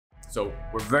So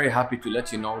we're very happy to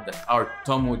let you know that our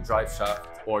Tomo driveshaft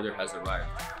order has arrived.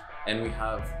 And we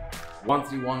have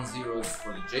 1310s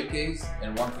for the JKs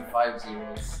and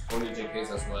 1350s for the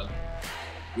JKs as well.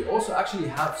 We also actually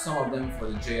have some of them for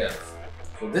the JLs.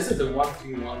 So this is the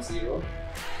 1310.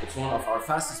 It's one of our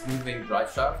fastest moving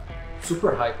driveshaft,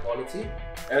 super high quality.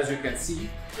 As you can see,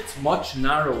 it's much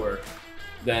narrower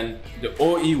than the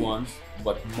OE ones,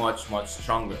 but much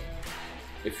stronger.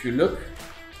 If you look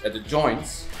at the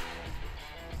joints,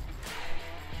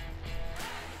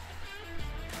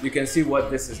 you can see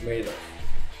what this is made of.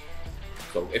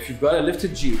 So if you've got a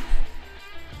lifted Jeep,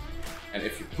 and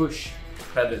if you push the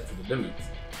pedal to the limit,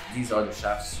 these are the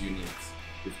shafts you need.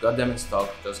 We've got them in stock.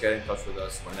 Just get in touch with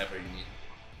us whenever you need.